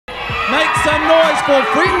for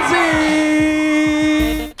Frenzy!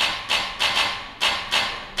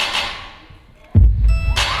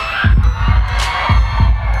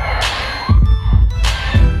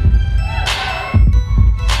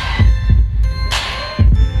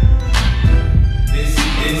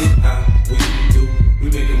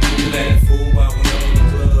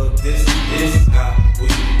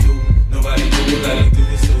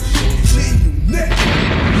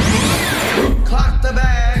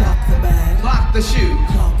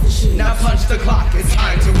 Now punch the clock, it's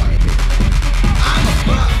time to work. I'm a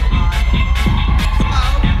pro.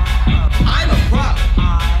 I'm a pro.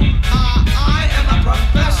 I am a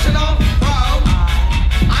professional pro.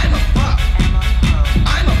 I'm a pro.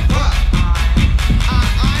 I'm a pro. I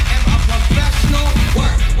am a professional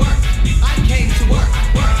work. I came to work.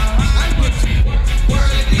 I'm good to work.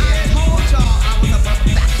 I told y'all I was a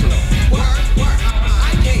professional work.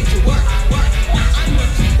 I came to work. I'm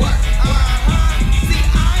good to work.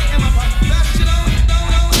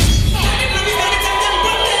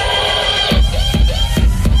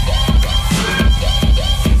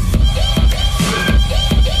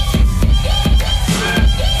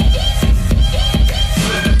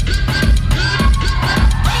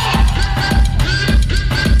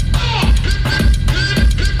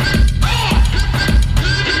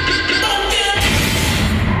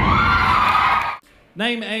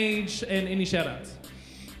 Name, age, and any shout-outs.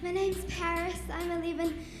 My name's Paris, I'm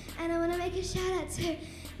 11, and I want to make a shout-out to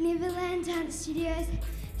Neverland Dance Studios,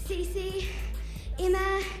 Cece,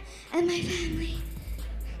 Emma, and my family.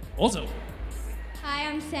 Awesome. Hi,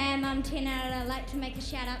 I'm Sam, I'm 10, and I'd like to make a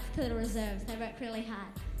shout-out to the reserves. They work really hard.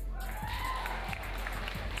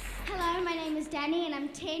 Hello, my name is Danny, and I'm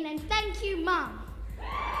 10, and thank you, Mum.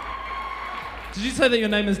 Did you say that your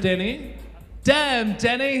name is Danny? Damn,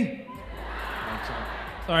 Danny!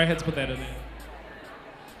 Sorry, I had to put that in there.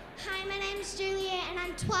 Hi, my name is Juliet, and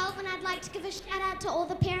I'm 12, and I'd like to give a shout-out to all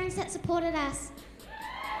the parents that supported us.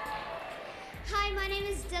 Hi, my name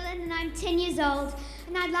is Dylan, and I'm 10 years old,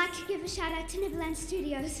 and I'd like to give a shout-out to Neverland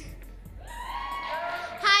Studios.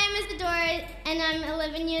 Hi, I'm Isadora, and I'm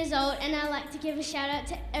 11 years old, and I'd like to give a shout-out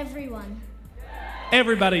to everyone.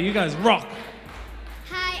 Everybody, you guys rock.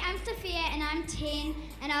 Hi, I'm Sophia, and I'm 10,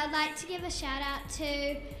 and I would like to give a shout-out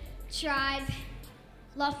to Tribe,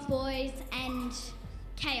 Lost Boys, and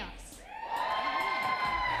Chaos.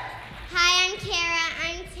 Hi, I'm Kara,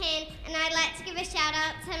 I'm 10, and I'd like to give a shout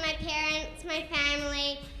out to my parents, my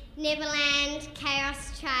family, Neverland,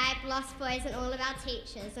 Chaos, Tribe, Lost Boys, and all of our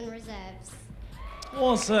teachers and reserves.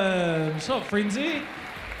 Awesome. Shot, Frenzy.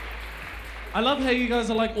 I love how you guys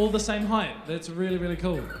are like all the same height. That's really, really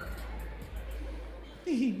cool.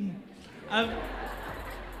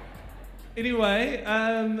 Anyway,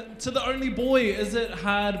 to the only boy, is it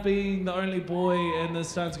hard being the only boy in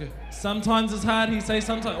this dance group? Sometimes it's hard, he says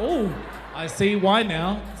sometimes. Oh, I see why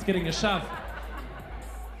now. It's getting a shove.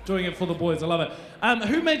 Doing it for the boys, I love it.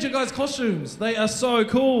 Who made your guys' costumes? They are so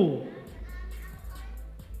cool.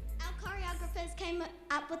 Our choreographers came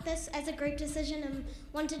up with this as a group decision and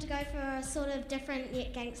wanted to go for a sort of different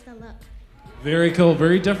yet gangster look. Very cool,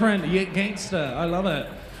 very different yet gangster. I love it.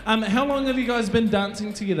 How long have you guys been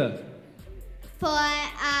dancing together? For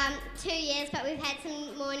 2 years, but we've had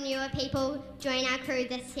some more newer people join our crew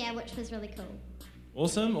this year, which was really cool.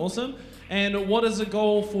 Awesome, awesome. And what is the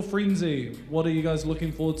goal for Frenzy? What are you guys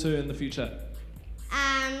looking forward to in the future?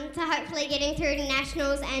 To hopefully getting through to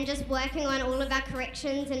nationals and just working on all of our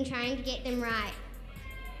corrections and trying to get them right.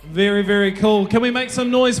 Very, very cool. Can we make some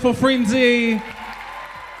noise for Frenzy?